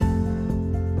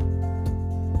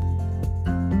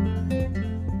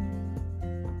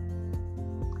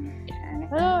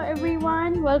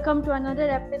welcome to another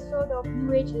episode of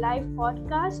New Age Life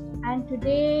podcast. And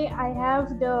today I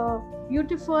have the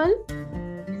beautiful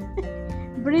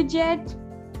Bridget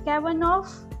Kavanaugh.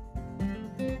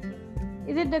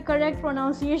 Is it the correct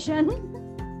pronunciation?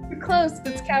 You're close,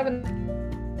 it's Kavanaugh.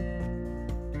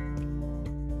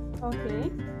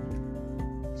 Okay.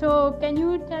 So can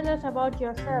you tell us about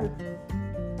yourself?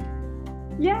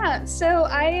 Yeah, so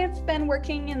I have been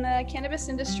working in the cannabis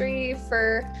industry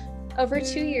for over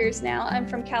 2 years now. I'm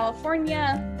from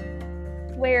California,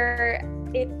 where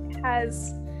it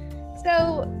has,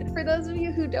 so for those of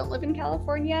you who don't live in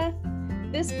California,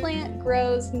 this plant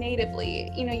grows natively.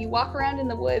 You know, you walk around in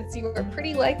the woods, you are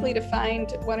pretty likely to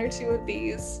find one or two of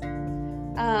these.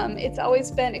 It's always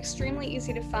been extremely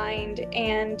easy to find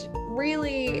and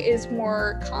really is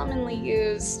more commonly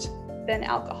used than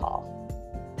alcohol.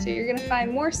 So you're gonna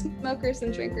find more smokers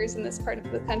than drinkers in this part of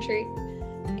the country.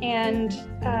 And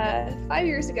 5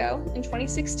 years ago, in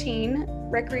 2016,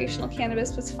 recreational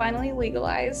cannabis was finally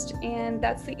legalized, and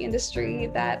that's the industry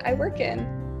that I work in.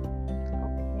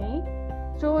 Okay.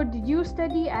 So did you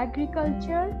study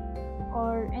agriculture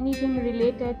or anything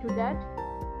related to that?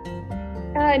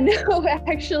 No,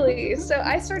 actually. So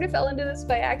I sort of fell into this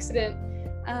by accident.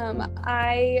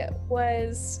 I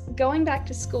was going back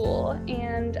to school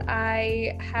and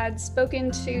I had spoken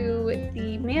to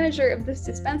the manager of this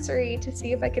dispensary to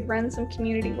see if I could run some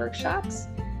community workshops,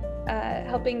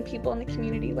 helping people in the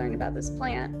community learn about this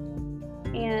plant.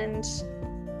 And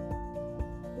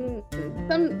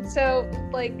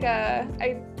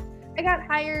I got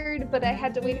hired, but I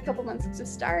had to wait a couple months to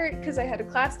start because I had a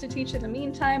class to teach in the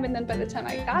meantime. And then by the time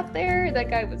I got there, that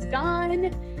guy was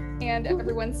gone. And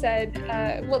everyone said,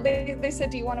 they said,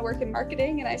 do you want to work in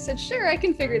marketing? And I said, sure, I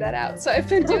can figure that out. So I've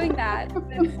been doing that,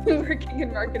 working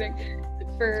in marketing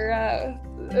for,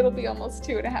 it'll be almost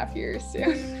 2.5 years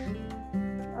soon.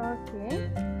 Okay.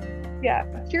 Yeah,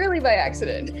 purely by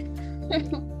accident.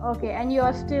 Okay, and you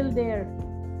are still there?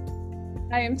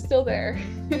 I am still there.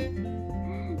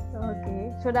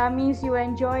 Okay, so that means you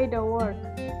enjoy the work.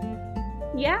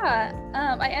 Yeah,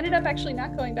 I ended up actually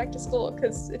not going back to school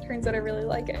because it turns out I really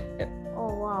like it.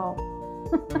 Oh, wow.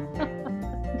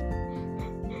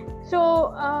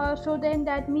 So then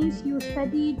that means you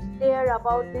studied there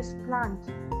about this plant.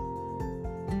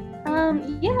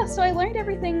 Yeah, so I learned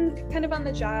everything kind of on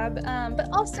the job, but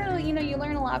also, you know, you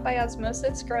learn a lot by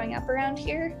osmosis growing up around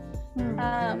here.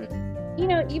 You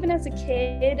know, even as a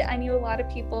kid, I knew a lot of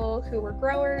people who were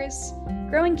growers.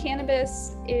 Growing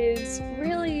cannabis is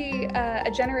really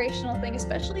a generational thing,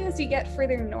 especially as you get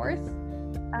further north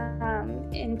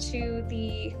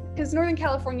because Northern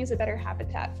California is a better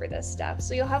habitat for this stuff.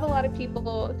 So you'll have a lot of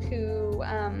people who,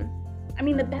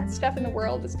 the best stuff in the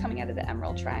world is coming out of the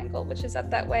Emerald Triangle, which is up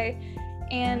that way.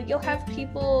 And you'll have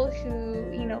people who,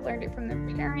 you know, learned it from their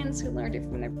parents, who learned it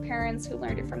from their parents, who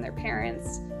learned it from their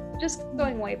parents, just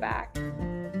going way back.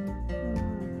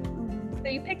 So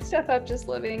you pick stuff up just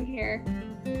living here.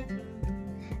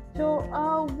 So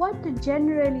what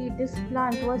generally this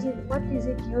plant, what is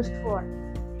it used for?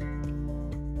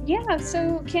 Yeah,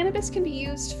 so cannabis can be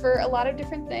used for a lot of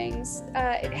different things.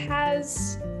 It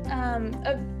has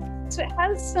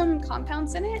some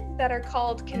compounds in it that are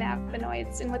called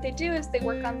cannabinoids, and what they do is they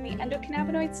work on the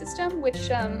endocannabinoid system,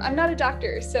 which I'm not a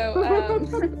doctor, so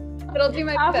but I'll do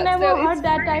my best. I've never heard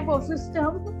that type of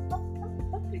system.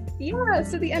 Yeah,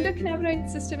 so the endocannabinoid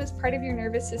system is part of your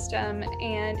nervous system,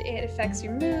 and it affects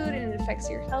your mood and it affects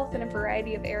your health in a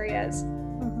variety of areas.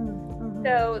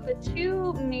 So the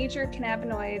two major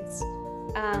cannabinoids,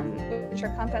 which are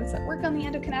compounds that work on the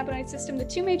endocannabinoid system, the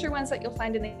two major ones that you'll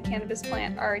find in the cannabis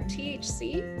plant are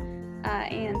THC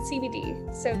and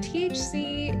CBD. So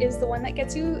THC is the one that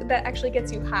actually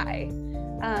gets you high,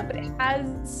 but it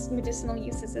has medicinal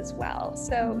uses as well.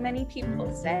 So many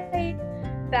people say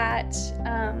that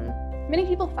many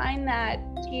people find that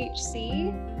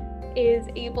THC is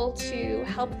able to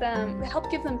help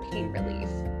give them pain relief.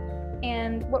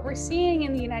 And what we're seeing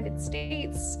in the United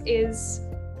States is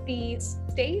the states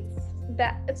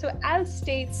so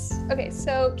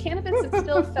cannabis is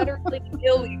still federally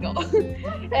illegal.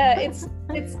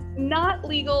 It's not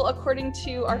legal according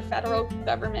to our federal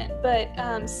government, but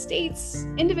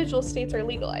individual states are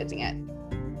legalizing it.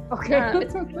 Okay.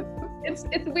 It's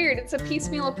weird. It's a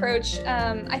piecemeal approach.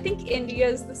 I think India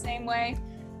is the same way.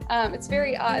 It's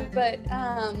very odd, but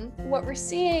what we're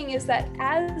seeing is that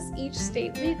as each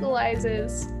state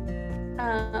legalizes,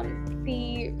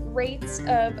 the rates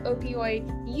of opioid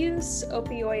use,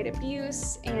 opioid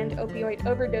abuse, and opioid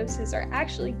overdoses are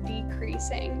actually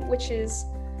decreasing, which is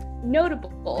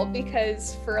notable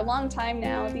because for a long time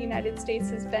now, the United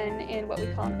States has been in what we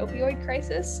call an opioid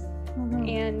crisis.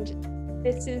 And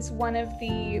this is one of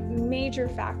the major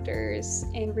factors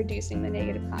in reducing the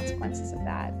negative consequences of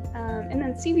that. And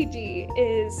then CBD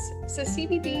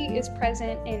is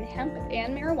present in hemp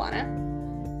and marijuana.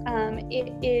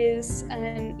 It is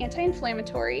an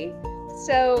anti-inflammatory,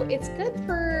 so it's good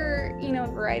for, a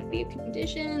variety of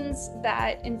conditions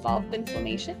that involve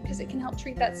inflammation because it can help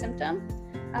treat that symptom.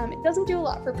 It doesn't do a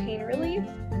lot for pain relief,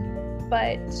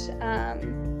 but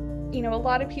a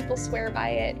lot of people swear by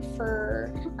it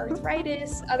for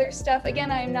arthritis, other stuff.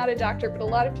 Again, I'm not a doctor, but a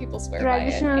lot of people swear by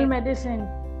it. Traditional medicine.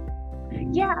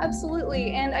 Yeah,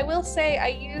 absolutely. And I will say I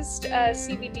used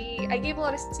CBD. I gave a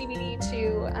lot of CBD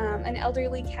to an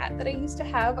elderly cat that I used to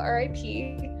have,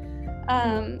 RIP.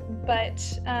 But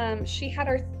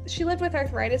she lived with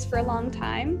arthritis for a long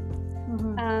time.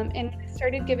 And when I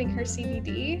started giving her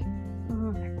CBD,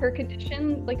 her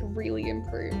condition really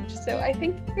improved. So I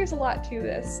think there's a lot to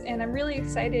this, and I'm really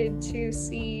excited to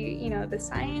see the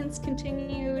science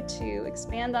continue to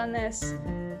expand on this,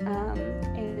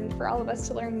 and for all of us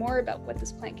to learn more about what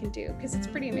this plant can do, because it's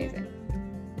pretty amazing.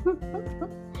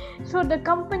 So the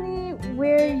company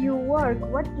where you work,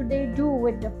 what do they do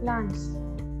with the plants?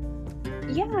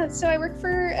 Yeah, so I work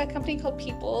for a company called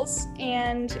Peoples,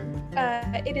 and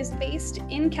it is based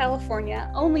in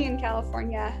California, only in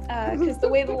California, because the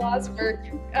way the laws work,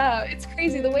 it's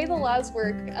crazy. The way the laws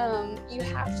work, you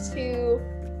have to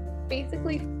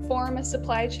basically form a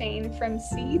supply chain from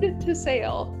seed to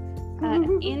sale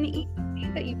in each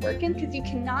state that you work in, because you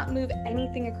cannot move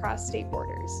anything across state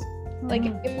borders. Like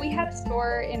if we had a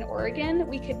store in Oregon,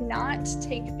 we could not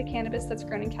take the cannabis that's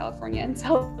grown in California and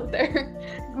sell it there.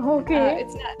 Okay.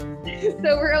 It's not.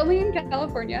 So we're only in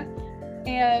California.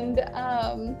 And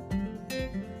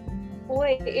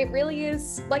boy, it really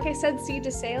is, like I said, seed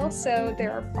to sale. So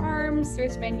there are farms,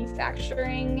 there's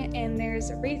manufacturing, and there's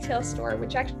a retail store,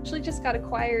 which actually just got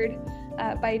acquired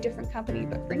by a different company.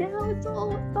 But for now, it's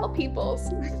all People's.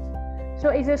 So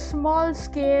it's a small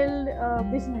scale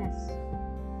business.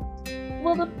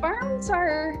 Well, the farms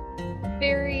are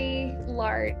very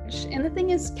large. And the thing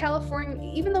is,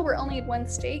 California, even though we're only in one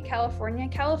state, California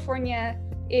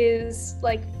is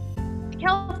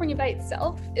California by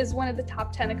itself is one of the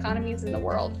top 10 economies in the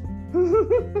world.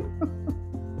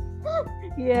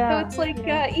 Yeah. So it's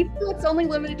even though it's only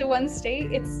limited to one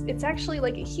state, it's actually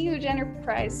a huge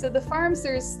enterprise. So the farms,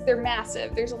 they're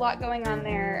massive. There's a lot going on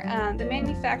there. The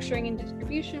manufacturing and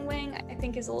distribution wing, I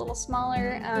think, is a little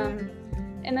smaller.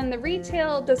 And then the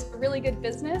retail does a really good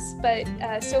business, but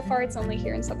so far it's only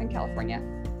here in Southern California.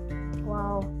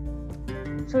 Wow.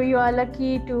 So you are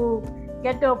lucky to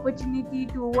get the opportunity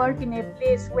to work in a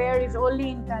place where it's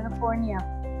only in California.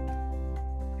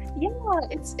 Yeah,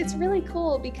 it's really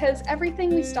cool because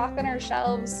everything we stock on our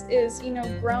shelves is,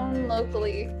 grown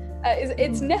locally.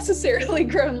 It's necessarily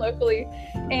grown locally,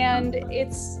 and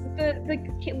it's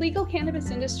the legal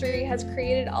cannabis industry has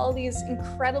created all these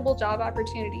incredible job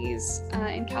opportunities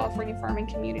in California farming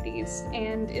communities,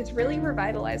 and it's really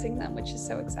revitalizing them, which is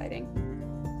so exciting.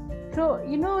 So,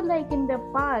 in the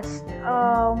past,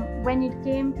 when it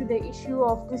came to the issue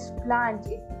of this plant,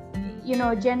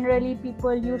 generally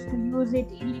people used to use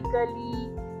it illegally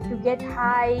to get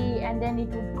high, and then it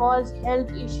would cause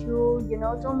health issues,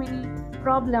 so many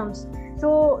problems.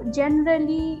 So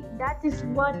generally that is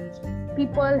what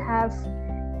people have,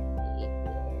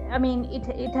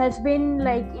 it has been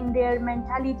in their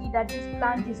mentality that this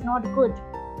plant is not good,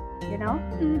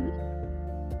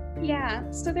 Yeah,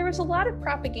 so there was a lot of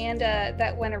propaganda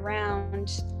that went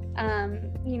around,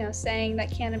 saying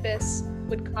that cannabis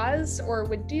would cause or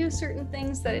would do certain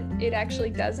things that it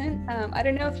actually doesn't. I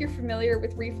don't know if you're familiar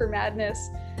with Reefer Madness,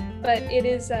 but it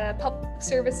is a public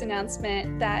service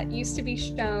announcement that used to be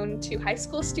shown to high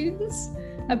school students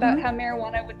about how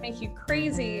marijuana would make you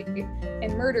crazy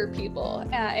and murder people.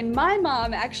 And my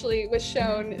mom actually was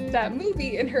shown that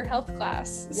movie in her health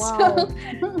class. Wow. So,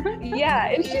 yeah,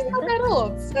 and she's not that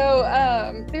old.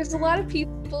 So there's a lot of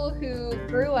people who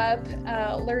grew up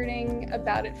learning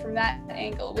about it from that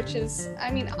angle, which is,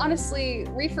 honestly,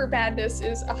 Reefer Madness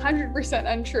is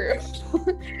 100% untrue.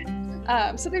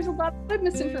 So there's a lot of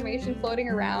misinformation floating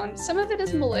around. Some of it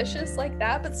is malicious like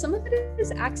that, but some of it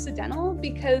is accidental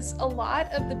because a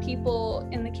lot of the people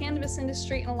in the cannabis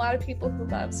industry and a lot of people who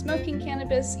love smoking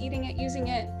cannabis, eating it, using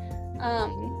it,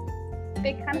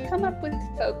 they kind of come up with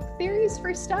folk theories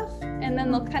for stuff, and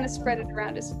then they'll kind of spread it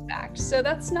around as fact. So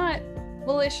that's not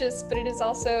malicious, but it is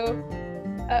also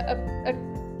a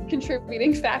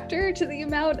contributing factor to the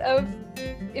amount of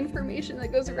information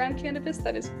that goes around cannabis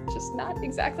that is just not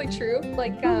exactly true.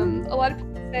 Like a lot of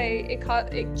people say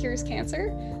it cures cancer,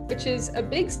 which is a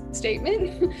big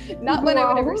statement, not one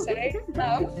I would ever say.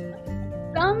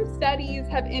 Some studies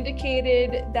have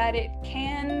indicated that it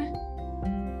can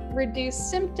reduce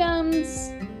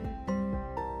symptoms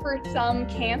for some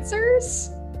cancers,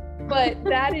 but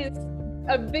that is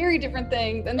a very different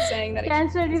thing than saying that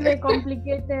cancer is a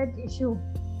complicated issue.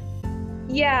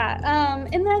 Yeah,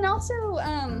 and then also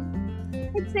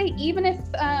I'd say even if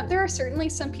there are certainly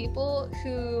some people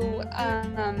who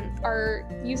are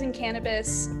using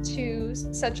cannabis to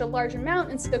such a large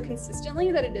amount and so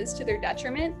consistently that it is to their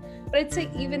detriment, but I'd say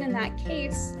even in that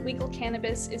case, legal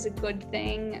cannabis is a good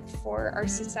thing for our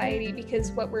society,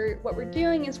 because what we're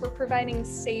doing is we're providing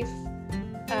safe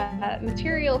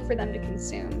material for them to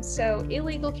consume. So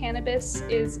illegal cannabis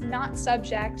is not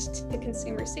subject to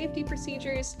consumer safety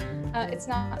procedures. It's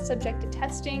not subject to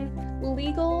testing.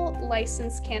 Legal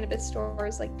licensed cannabis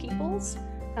stores like Peoples,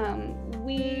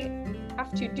 we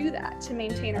have to do that to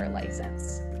maintain our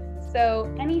license. So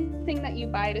anything that you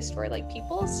buy at a store like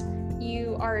Peoples,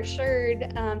 you are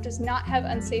assured does not have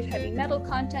unsafe heavy metal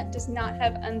content, does not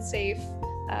have unsafe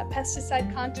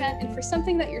pesticide content, and for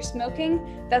something that you're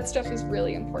smoking, that stuff is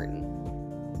really important.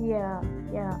 Yeah.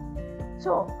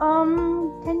 So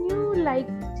can you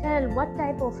tell what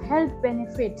type of health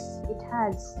benefits it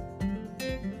has?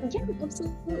 Yeah,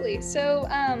 absolutely. So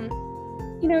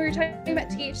we were talking about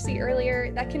THC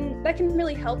earlier. That can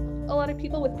really help a lot of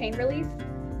people with pain relief.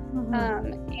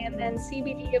 And then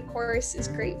CBD, of course, is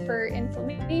great for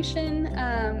inflammation.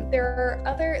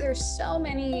 There's so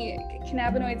many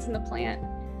cannabinoids in the plant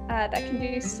that can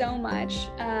do so much.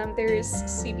 There's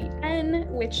CBN,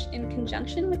 which in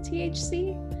conjunction with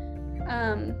THC.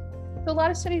 So a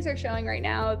lot of studies are showing right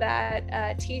now that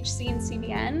THC and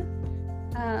CBN,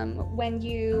 when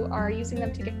you are using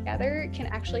them together, can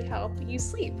actually help you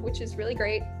sleep, which is really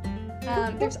great.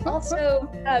 There's also,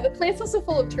 the plant's also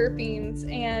full of terpenes,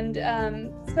 and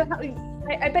so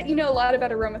I bet you know a lot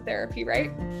about aromatherapy,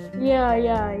 right? Yeah.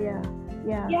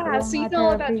 So you know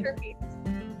all about terpenes.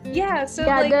 Yeah, so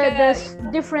the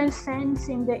different scents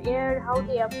in the air, how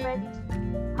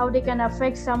they can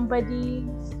affect somebody's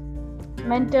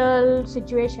mental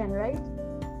situation, right?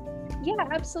 Yeah,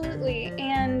 absolutely.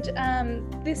 And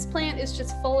this plant is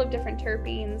just full of different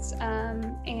terpenes,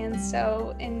 and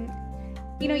so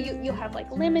you'll have like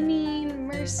limonene,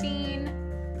 myrcene,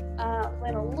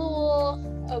 linalool.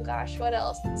 Oh gosh, what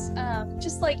else?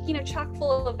 Just chock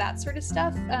full of that sort of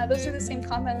stuff. Those are the same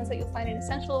compounds that you'll find in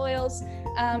essential oils,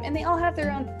 and they all have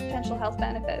their own potential health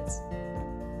benefits.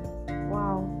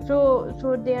 Wow. So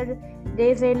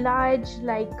there's a large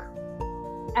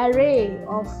array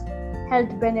of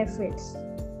health benefits,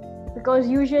 because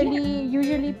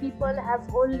usually people have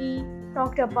only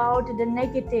talked about the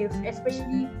negative,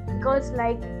 especially because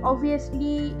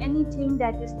obviously anything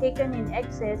that is taken in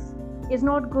excess is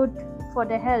not good for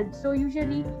the health. So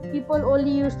usually people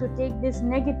only used to take this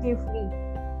negatively.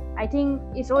 I think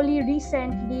it's only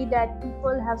recently that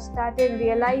people have started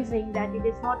realizing that it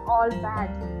is not all bad.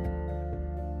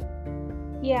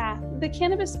 Yeah, the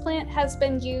cannabis plant has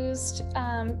been used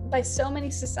by so many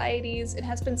societies. It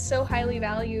has been so highly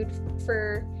valued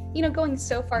for, going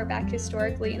so far back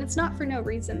historically, and it's not for no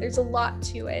reason. There's a lot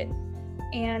to it,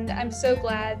 and I'm so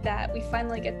glad that we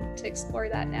finally get to explore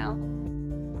that now.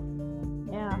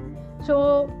 Yeah.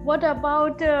 So what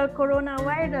about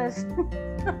coronavirus?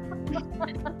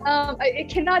 It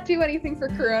cannot do anything for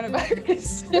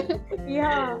coronavirus.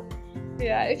 Yeah.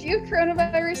 Yeah, if you have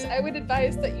coronavirus, I would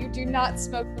advise that you do not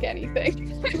smoke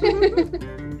anything.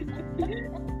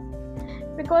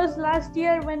 Because last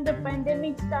year when the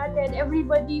pandemic started,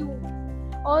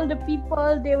 all the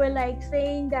people, they were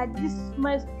saying that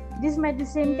this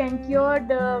medicine can cure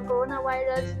the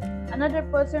coronavirus. Another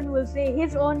person will say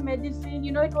his own medicine.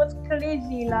 It was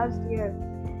crazy last year.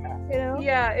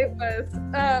 Yeah, it was.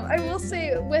 I will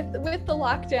say with the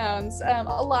lockdowns,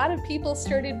 a lot of people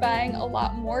started buying a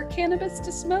lot more cannabis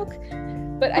to smoke,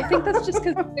 but I think that's just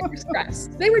because they were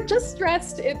stressed. They were just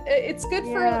stressed. It's good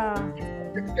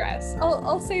for stress.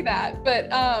 I'll say that, but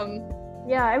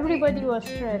everybody was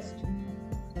stressed.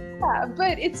 Yeah,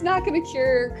 but it's not going to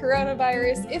cure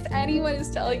coronavirus. If anyone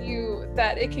is telling you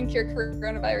that it can cure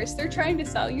coronavirus, they're trying to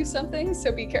sell you something,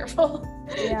 so be careful.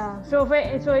 Yeah, so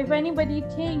if anybody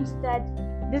thinks that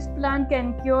this plant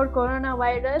can cure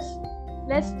coronavirus,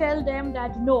 let's tell them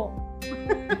that no.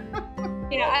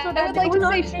 Yeah, I would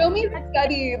like to say, show me the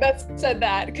study that said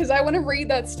that, because I want to read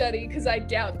that study, because I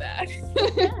doubt that.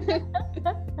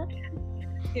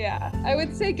 Yeah, I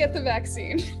would say get the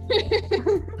vaccine.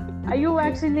 Are you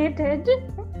vaccinated?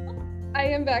 I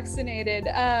am vaccinated.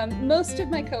 Most of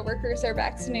my coworkers are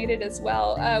vaccinated as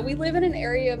well. We live in an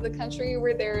area of the country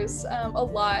where there's a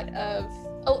lot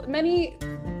of many.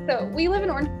 So we live in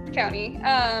Orange County,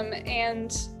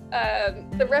 and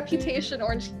the reputation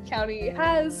Orange County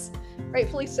has,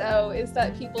 rightfully so, is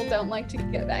that people don't like to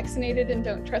get vaccinated and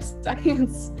don't trust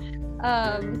science.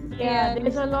 Yeah,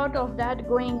 there's a lot of that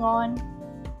going on.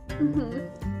 Mm-hmm.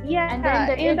 Yeah, and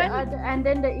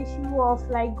then the issue of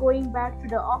like going back to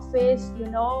the office, you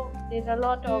know, there's a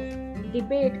lot of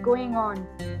debate going on.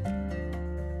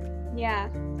 Yeah,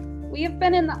 we have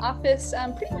been in the office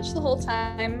pretty much the whole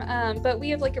time, but we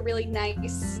have like a really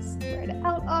nice spread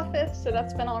out office, so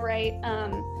that's been all right.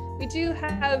 We do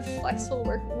have flexible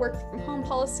work from home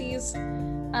policies.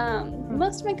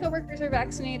 Most of my coworkers are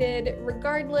vaccinated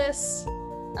regardless.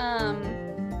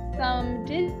 Some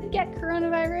did get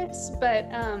coronavirus, but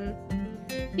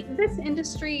this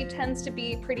industry tends to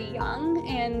be pretty young,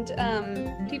 and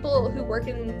people who work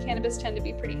in cannabis tend to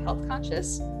be pretty health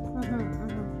conscious.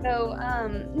 So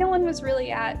no one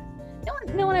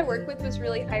I work with was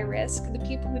really high risk. The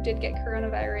people who did get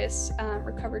coronavirus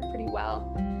recovered pretty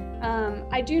well.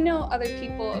 I do know other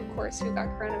people, of course, who got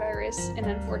coronavirus and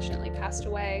unfortunately passed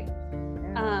away.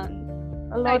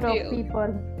 A lot of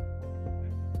people.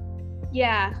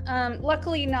 Yeah,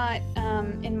 luckily not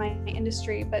in my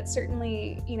industry, but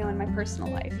certainly, you know, in my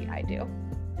personal life, yeah, I do.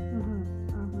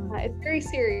 It's very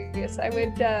serious. I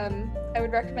would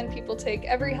recommend people take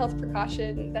every health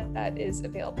precaution that is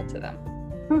available to them.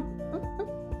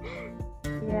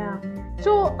 Yeah.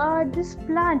 So this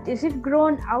plant, is it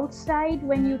grown outside?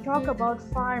 When you talk about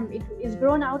farm, it is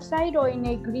grown outside or in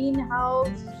a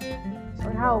greenhouse,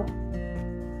 or how?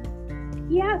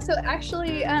 Yeah, so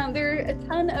actually there are a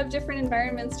ton of different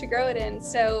environments to grow it in.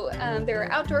 So there are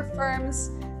outdoor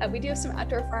farms. We do have some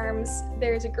outdoor farms.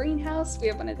 There's a greenhouse. We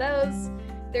have one of those.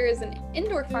 There is an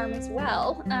indoor farm as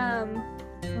well.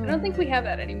 I don't think we have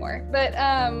that anymore, but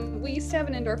we used to have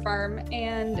an indoor farm,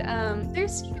 and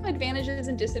there's, you know, advantages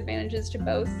and disadvantages to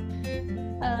both.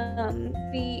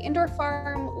 The indoor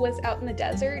farm was out in the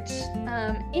desert.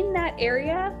 In that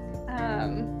area,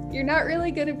 you're not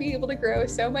really going to be able to grow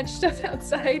so much stuff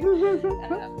outside.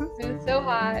 It's so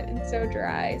hot and so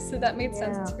dry, so that made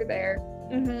sense for there.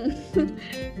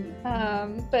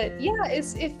 But yeah,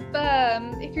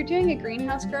 if you're doing a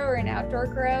greenhouse grow or an outdoor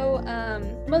grow,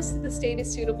 most of the state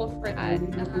is suitable for that.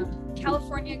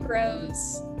 California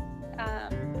grows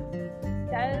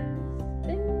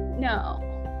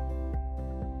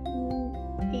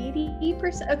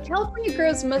 80% of California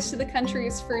grows most of the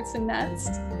country's fruits and nuts.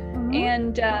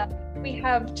 And we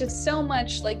have just so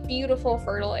much like beautiful,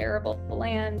 fertile, arable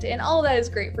land, and all of that is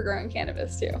great for growing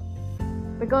cannabis too.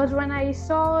 Because when I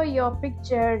saw your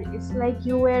picture, it's like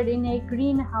you were in a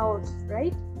greenhouse,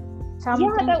 right?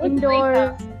 Something that was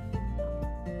indoor.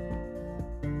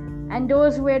 And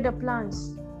those were the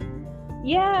plants.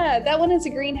 Yeah, that one is a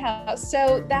greenhouse.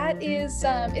 So that is,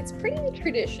 it's pretty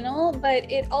traditional,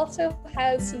 but it also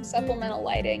has some supplemental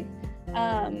lighting.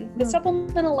 The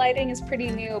supplemental lighting is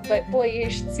pretty new, but boy, you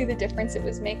should see the difference it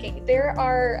was making. There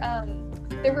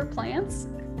were plants.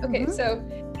 Okay, so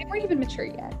they weren't even mature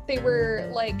yet. They were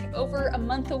like over a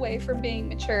month away from being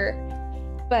mature,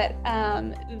 but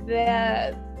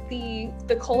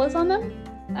the colas on them,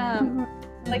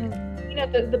 like, you know,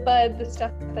 the bud, the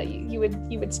stuff that you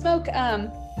would smoke,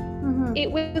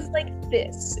 it was like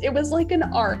this. It was like an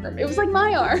arm. It was like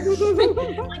my arm.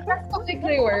 Like, that's how big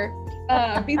they were.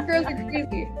 These girls are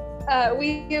crazy.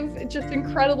 We have just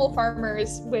incredible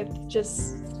farmers with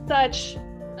just such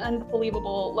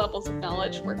unbelievable levels of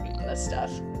knowledge working on this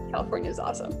stuff. California is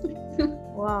awesome.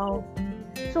 Wow.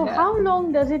 So how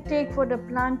long does it take for the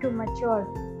plant to mature?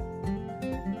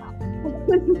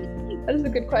 That is a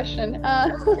good question.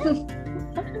 I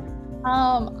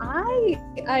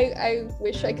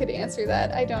wish I could answer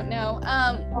that. I don't know.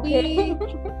 Okay.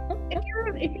 If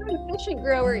you're an efficient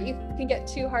grower, you can get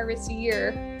 2 harvests a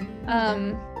year.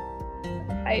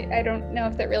 I don't know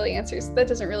if that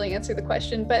doesn't really answer the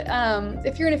question, but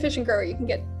if you're an efficient grower, you can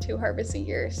get 2 harvests a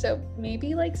year. So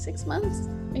maybe like 6 months,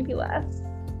 maybe less.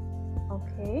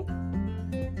 Okay.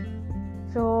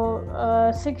 So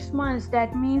 6 months,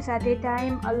 that means at a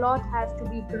time a lot has to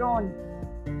be grown.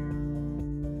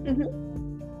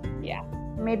 Yeah.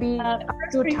 Maybe up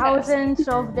to thousands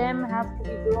of them have to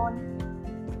be grown.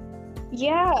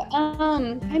 Yeah.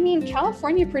 I mean,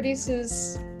 California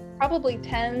produces probably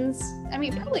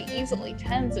easily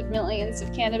tens of millions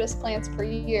of cannabis plants per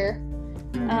year.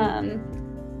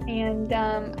 And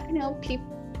I know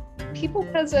Peoples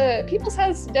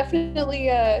has definitely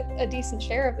a decent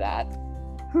share of that.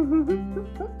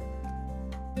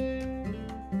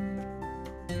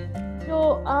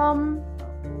 So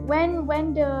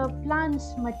when the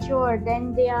plants mature,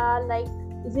 then they are like,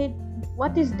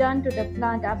 what is done to the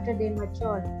plant after they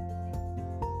mature?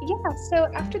 Yeah, so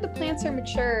after the plants are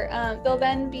mature, they'll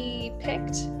then be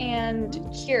picked and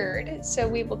cured. So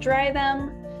we will dry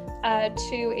them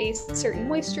to a certain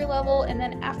moisture level, and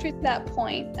then after that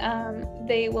point,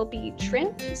 they will be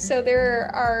trimmed. So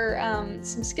there are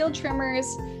some skilled trimmers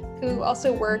who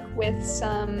also work with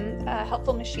some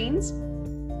helpful machines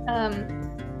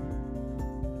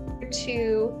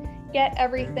to get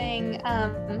everything.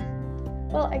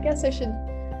 Well, I guess I should.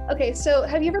 Okay, so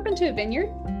have you ever been to a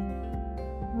vineyard?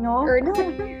 No. Or no,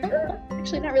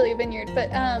 actually not really a vineyard,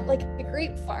 but like a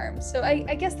grape farm. So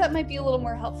I guess that might be a little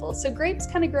more helpful. So grapes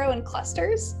kind of grow in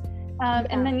clusters,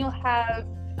 and then you'll have,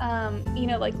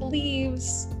 like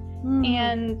leaves,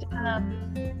 and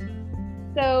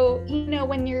so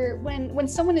when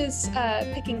someone is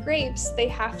picking grapes, they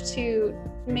have to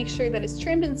make sure that it's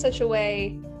trimmed in such a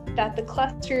way that the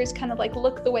clusters kind of like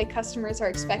look the way customers are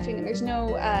expecting, and there's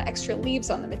no extra leaves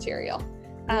on the material.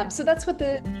 So that's what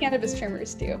the cannabis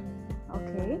trimmers do.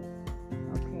 Okay.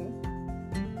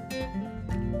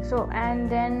 So, and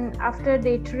then after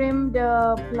they trim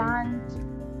the plant,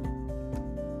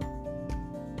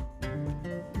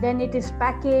 then it is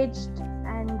packaged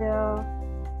and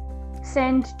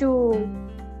sent to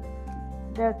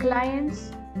the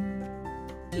clients.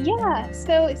 Yeah.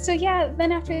 So yeah.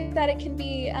 Then after that, it can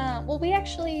be. We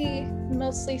actually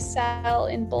mostly sell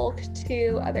in bulk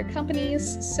to other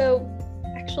companies. So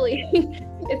actually,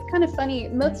 it's kind of funny.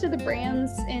 Most of the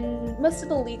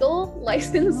legal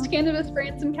licensed cannabis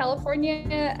brands in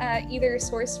California either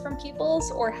source from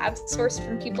Peoples or have sourced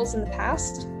from Peoples in the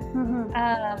past.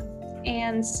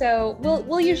 And so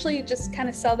we'll usually just kind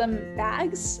of sell them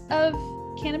bags of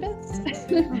cannabis.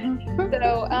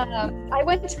 So I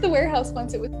went to the warehouse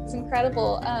once. It was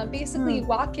incredible. Basically, you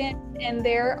walk in and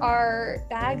there are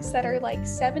bags that are like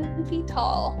 7 feet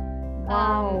tall.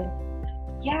 Wow.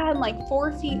 Yeah, and like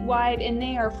 4 feet wide, and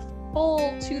they are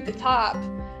full to the top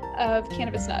of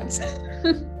cannabis nubs.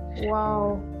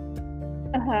 Wow.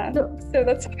 So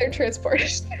that's how they're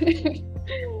transported.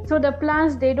 So the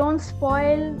plants, they don't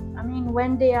spoil,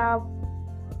 when they are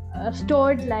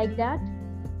stored like that?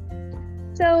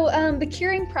 So the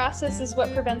curing process is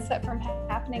what prevents that from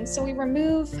happening. So we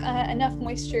remove enough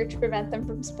moisture to prevent them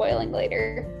from spoiling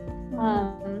later.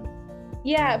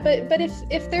 Yeah, but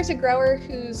if there's a grower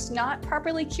who's not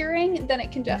properly curing, then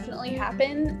it can definitely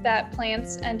happen that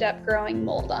plants end up growing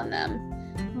mold on them.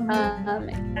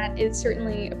 That is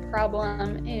certainly a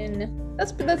problem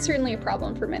that's certainly a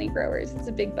problem for many growers. It's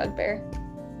a big bugbear.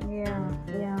 Yeah.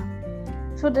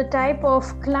 So the type of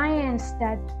clients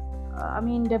that,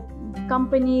 the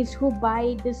companies who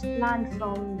buy this plant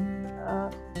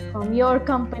from your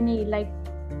company, like,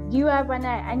 do you have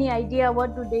any idea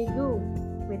what do they do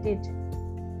with it?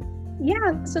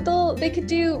 Yeah, so they could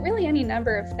do really any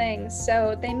number of things.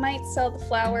 So they might sell the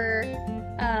flower,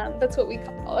 that's what we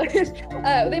call it.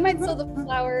 They might sell the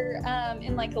flower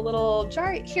in like a little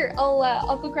jar. Here,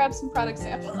 I'll go grab some product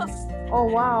samples. Oh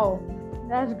wow,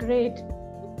 that's great.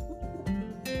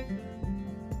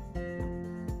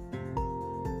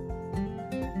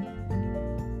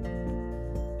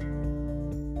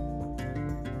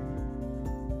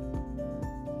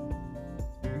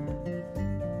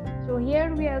 So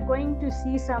here we are going to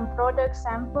see some product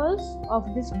samples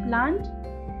of this plant.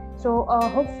 So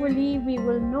hopefully we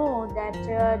will know that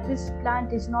this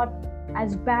plant is not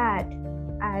as bad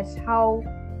as how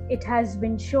it has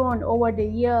been shown over the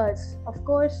years. Of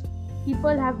course,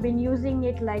 people have been using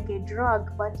it like a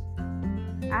drug, but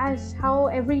as how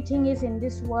everything is in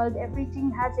this world, everything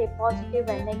has a positive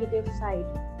and negative side.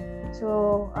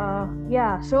 So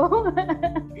so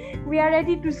we are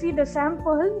ready to see the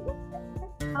sample.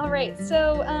 All right,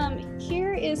 so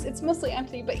it's mostly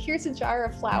empty, but here's a jar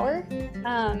of flour.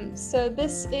 So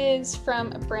this is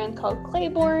from a brand called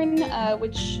Claiborne,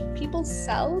 which Peoples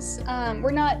sells.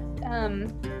 We're not,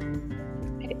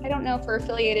 I don't know if we're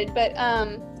affiliated, but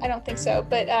I don't think so.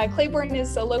 But Claiborne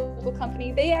is a local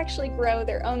company. They actually grow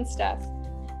their own stuff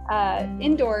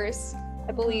indoors,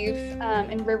 I believe,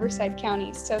 in Riverside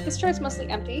County. So this jar is mostly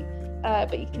empty,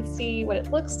 but you can see what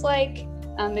it looks like.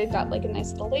 They've got like a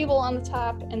nice little label on the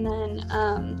top, and then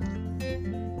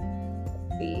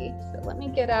let's see. So let me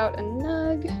get out a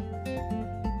nug.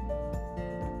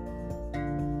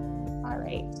 All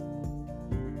right.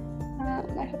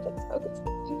 I hope that's focused.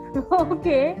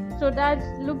 Okay, so that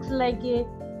looks like a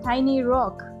tiny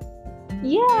rock.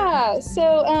 Yeah.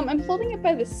 So I'm holding it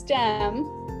by the stem.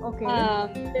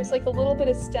 Okay. There's like a little bit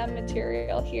of stem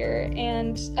material here,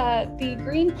 and the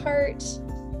green part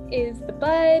is the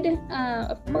bud,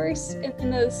 of course. And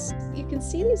in those, you can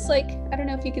see these, like, I don't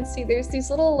know if you can see, there's these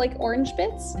little like orange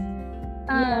bits.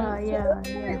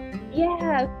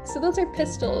 Yeah, so those are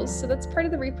pistils. So that's part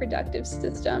of the reproductive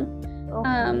system. Okay.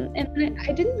 And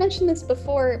I didn't mention this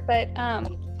before, but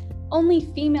only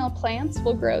female plants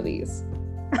will grow these.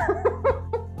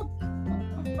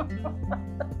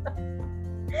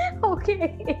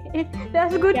 Okay,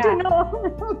 that's good to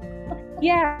know.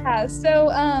 Yeah, so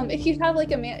if you have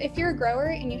like if you're a grower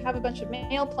and you have a bunch of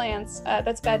male plants,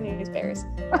 that's bad news, bears.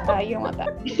 You don't want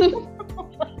that.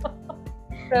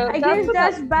 So I guess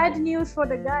that's bad news for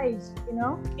the guys, you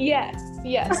know? Yes,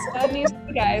 bad news for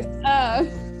the guys.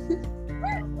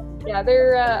 Yeah,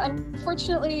 they're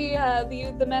unfortunately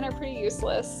the men are pretty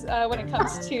useless when it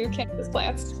comes to cannabis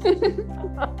plants.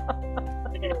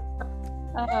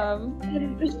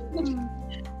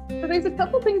 So there's a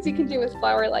couple things you can do with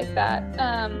flour like that.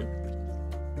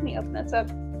 Let me open this up.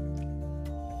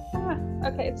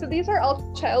 Okay, so these are all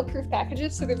child-proof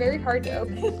packages, so they're very hard to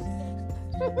open.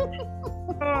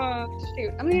 Oh,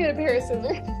 shoot, I'm gonna get a pair of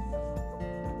scissors.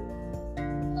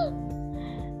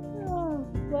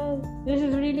 Well, this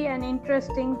is really an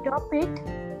interesting topic,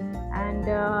 and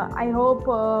I hope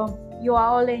you are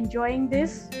all enjoying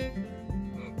this.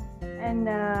 And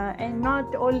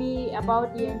not only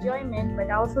about the enjoyment, but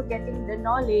also getting the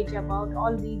knowledge about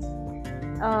all these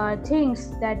things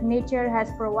that nature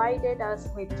has provided us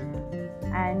with,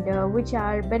 and which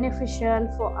are beneficial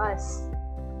for us.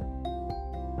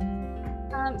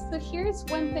 So here's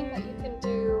one thing that you can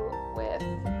do with,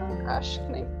 oh gosh,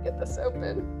 can I get this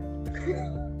open?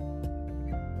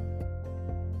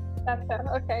 That's it.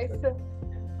 Okay, so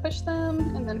push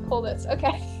them and then pull this.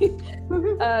 Okay.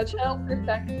 Child-proof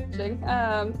packaging.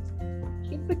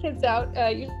 Keep the kids out.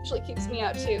 Usually keeps me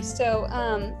out too. So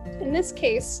in this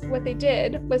case, what they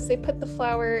did was they put the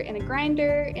flour in a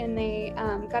grinder and they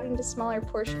got it into smaller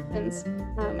portions,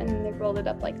 and then they rolled it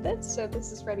up like this. So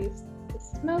this is ready to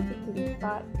smoke. It can be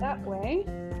bought that way.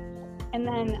 And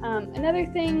then another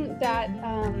thing that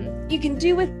you can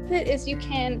do with it is you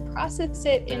can process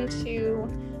it into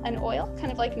an oil,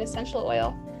 kind of like an essential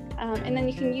oil. And then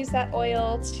you can use that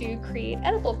oil to create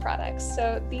edible products.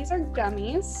 So these are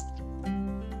gummies.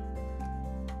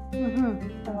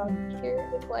 Here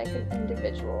is like an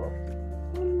individual.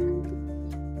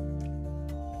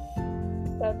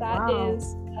 So that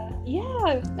is,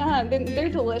 they're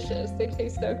delicious. They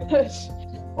taste so good.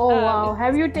 Oh wow!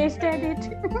 Have you tasted it?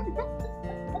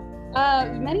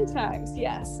 Many times,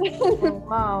 yes. Oh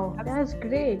wow, that's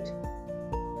great.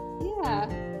 Yeah.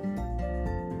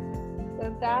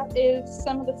 So that is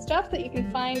some of the stuff that you can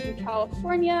find in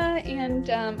California and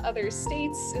other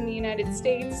states in the United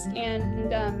States,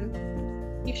 and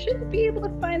you shouldn't be able to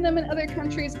find them in other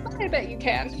countries, but I bet you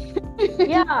can.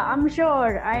 Yeah, I'm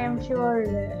sure. I am sure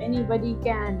anybody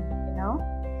can, you know.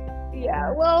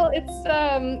 Yeah, well, it's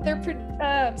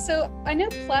so I know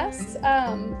Plus,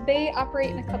 they operate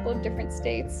in a couple of different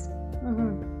states,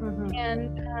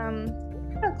 and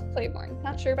Claiborne,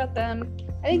 not sure about them.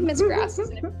 I think Miss Grass is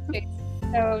in a different state.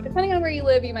 So depending on where you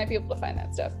live, you might be able to find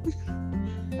that stuff.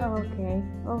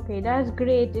 Okay, that's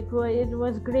great. It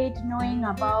was great knowing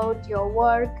about your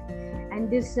work and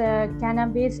this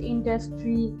cannabis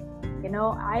industry. You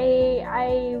know,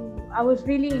 I was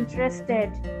really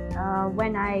interested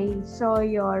when I saw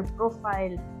your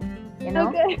profile, you know.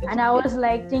 Okay. And I was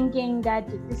like thinking that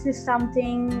this is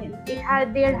something,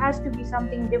 there has to be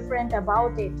something different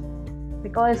about it,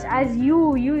 because as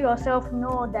you yourself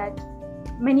know that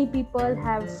many people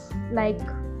have, like,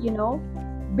 you know,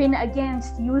 been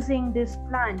against using this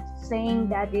plant, saying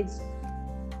that it's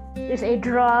a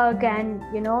drug, and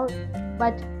you know,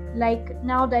 but like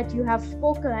now that you have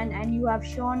spoken and you have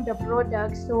shown the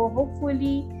product, so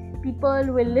hopefully people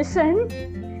will listen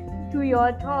to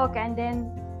your talk, and then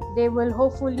they will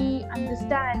hopefully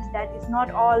understand that it's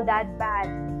not all that bad.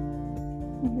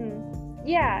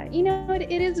 Yeah, you know,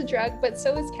 it is a drug, but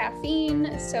so is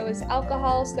caffeine, so is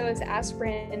alcohol, so is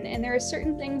aspirin, and there are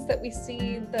certain things that we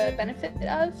see the benefit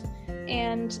of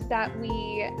and that we,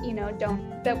 you know,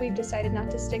 that we've decided not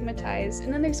to stigmatize.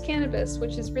 And then there's cannabis,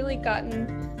 which has really gotten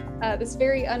this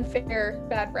very unfair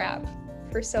bad rap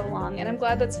for so long, and I'm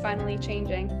glad that's finally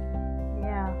changing.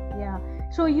 Yeah.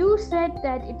 So you said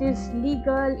that it is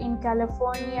legal in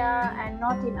California and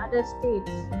not in other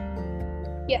states.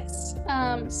 Yes.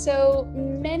 So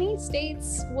many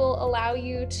states will allow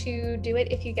you to do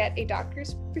it if you get a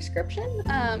doctor's prescription,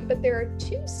 but there are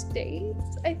 2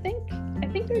 states, I think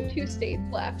there are 2 states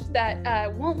left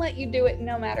that won't let you do it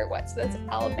no matter what. So that's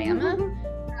Alabama,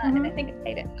 and I think it's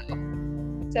Idaho.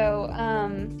 So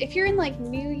if you're in like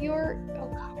New York, oh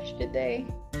gosh, okay,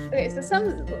 so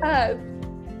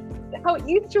how it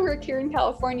used to work here in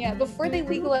California, before they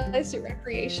legalized it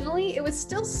recreationally, it was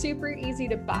still super easy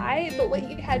to buy, but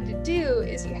what you had to do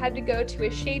is you had to go to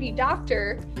a shady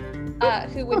doctor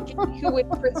who would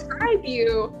prescribe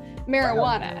you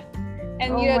marijuana,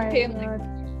 and you had to pay him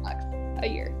like $2 a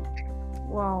year.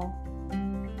 Wow.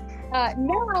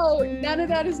 Now, none of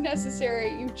that is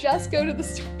necessary. You just go to the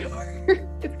store.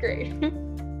 It's great.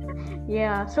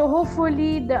 Yeah, so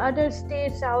hopefully the other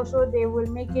states also, they will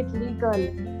make it legal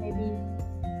maybe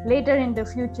later in the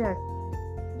future.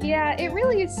 Yeah, it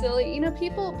really is silly. You know,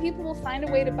 people will find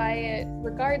a way to buy it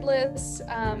regardless.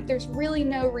 There's really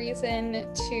no reason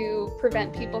to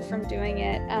prevent people from doing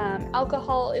it.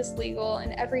 Alcohol is legal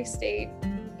in every state,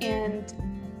 and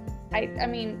I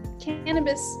mean,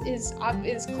 cannabis is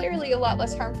clearly a lot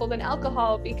less harmful than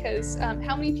alcohol, because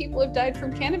how many people have died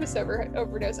from cannabis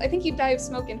overdose? I think you die of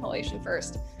smoke inhalation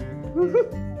first.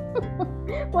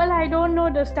 Well, I don't know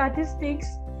the statistics.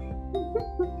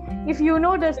 If you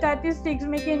know the statistics,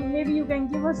 maybe you can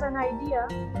give us an idea.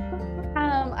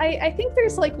 I think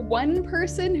there's like one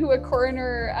person who a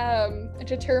coroner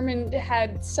determined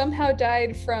had somehow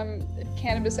died from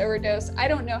cannabis overdose. I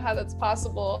don't know how that's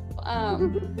possible,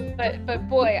 but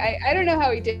boy, I don't know how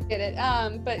he did it.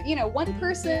 But you know, one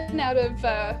person out of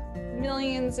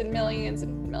millions and millions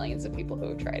and millions of people who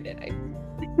have tried it,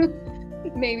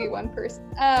 maybe one person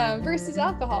versus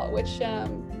alcohol, which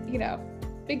you know,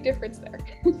 big difference there.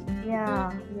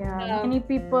 Yeah. Many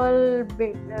people,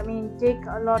 take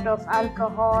a lot of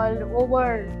alcohol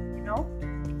over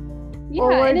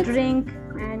drink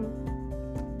and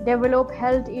develop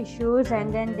health issues,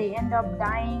 and then they end up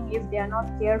dying if they are not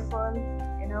careful.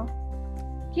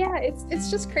 Yeah,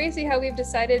 it's just crazy how we've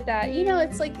decided that, you know,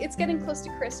 it's like it's getting close to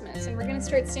Christmas and we're going to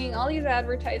start seeing all these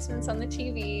advertisements on the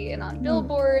TV and on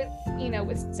billboards, you know,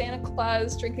 with Santa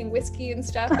Claus drinking whiskey and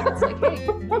stuff, and it's like, hey,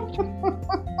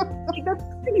 that's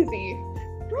crazy.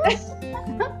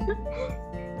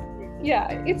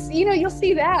 Yeah, it's, you know, you'll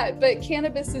see that, but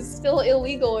cannabis is still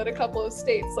illegal in a couple of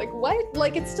states. Like, what?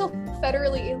 Like, it's still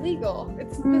federally illegal.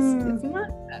 It's nonsense.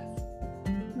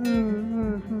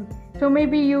 Mm-hmm. So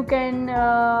maybe you can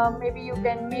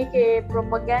make a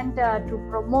propaganda to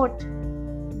promote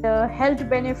the health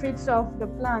benefits of the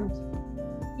plant.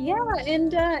 Yeah,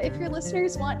 and if your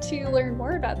listeners want to learn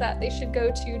more about that, they should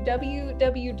go to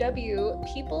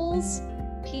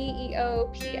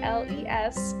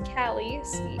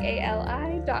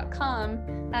www.peoples.com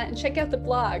and check out the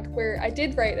blog, where I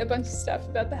did write a bunch of stuff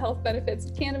about the health benefits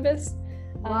of cannabis.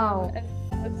 Wow.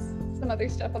 And some other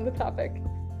stuff on the topic.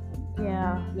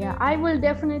 Yeah. I will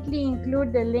definitely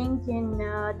include the link in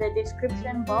the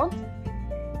description box.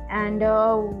 And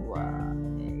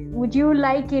would you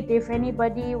like it if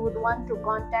anybody would want to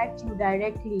contact you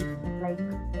directly, like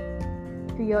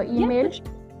to your email?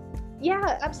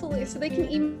 Yeah, absolutely. So they can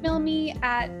email me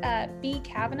at B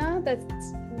Kavanagh. That's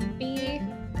B.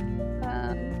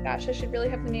 Gosh, I should really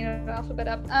have the name of the alphabet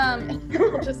up. I'll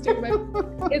just do my.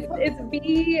 It's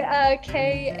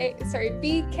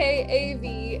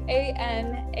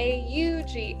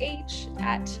BKAVANAUGH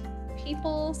at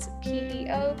Peoples,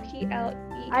 PEOPLES.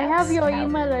 I have your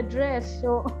email address,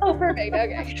 so. Oh, perfect.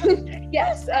 Okay.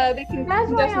 Yes, they can.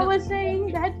 That's why I was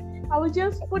saying that I will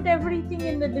just put everything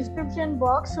in the description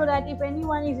box, so that if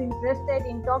anyone is interested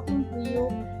in talking to you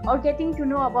or getting to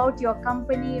know about your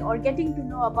company or getting to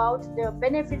know about the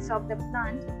benefits of the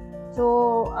plant,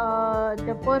 so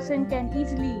the person can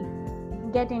easily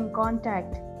get in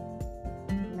contact.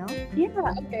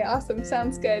 Yeah. Okay. Awesome.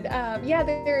 Sounds good. Yeah.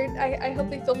 I hope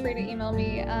they feel free to email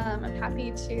me. I'm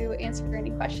happy to answer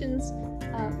any questions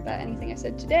about anything I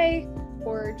said today,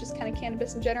 or just kind of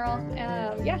cannabis in general.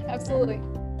 Yeah. Absolutely.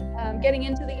 Getting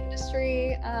into the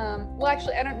industry. Well,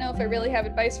 actually, I don't know if I really have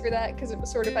advice for that, because it was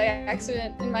sort of by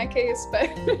accident in my case. But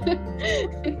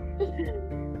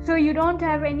so you don't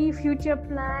have any future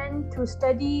plan to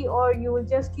study, or you will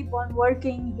just keep on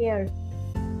working here?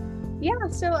 Yeah,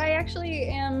 so I actually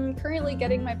am currently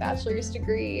getting my bachelor's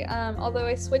degree, although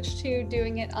I switched to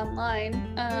doing it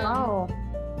online. Wow.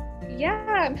 Yeah,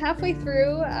 I'm halfway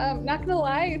through. Not gonna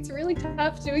lie, it's really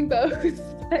tough doing both.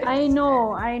 I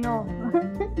know.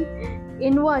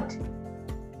 In what?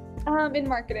 In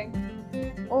marketing.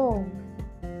 Oh,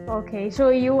 okay. So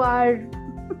you are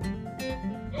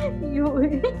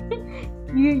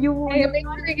you I am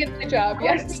making it my job.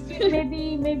 Yes.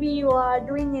 Maybe you are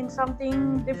doing in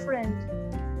something different.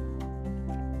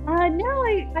 No,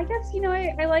 I guess,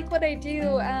 I like what I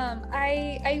do.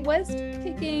 I was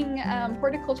taking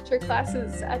horticulture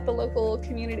classes at the local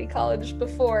community college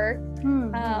before,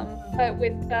 but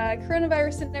with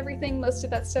coronavirus and everything, most of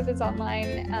that stuff is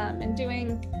online, and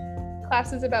doing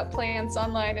classes about plants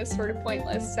online is sort of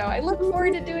pointless. So I look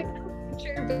forward to doing it in the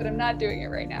future, but I'm not doing it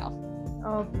right now.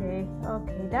 Okay,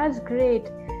 that's great,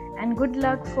 and good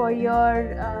luck for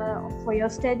your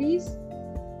studies.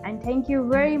 And thank you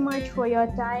very much for your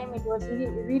time. It was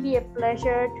really a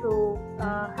pleasure to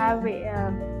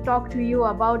talk to you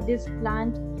about this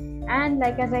plant. And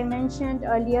like as I mentioned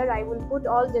earlier, I will put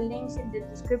all the links in the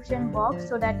description box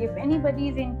so that if anybody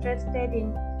is interested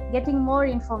in getting more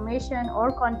information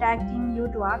or contacting you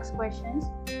to ask questions,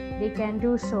 they can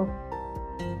do so.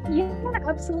 Yeah,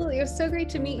 absolutely. It was so great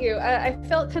to meet you. I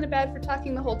felt kind of bad for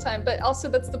talking the whole time, but also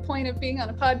that's the point of being on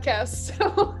a podcast.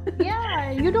 So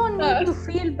yeah, you don't need to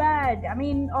feel bad. I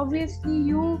mean, obviously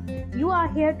you are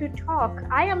here to talk.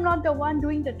 I am not the one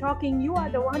doing the talking. You are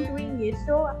the one doing it.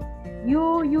 So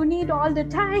you need all the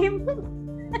time.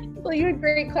 Well, you had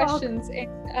great questions, and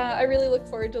I really look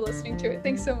forward to listening to it.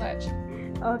 Thanks so much.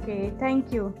 Okay,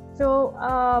 thank you. So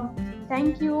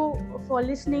thank you for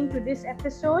listening to this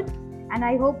episode. And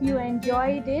I hope you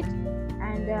enjoyed it,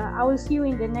 and I will see you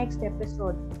in the next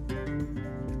episode.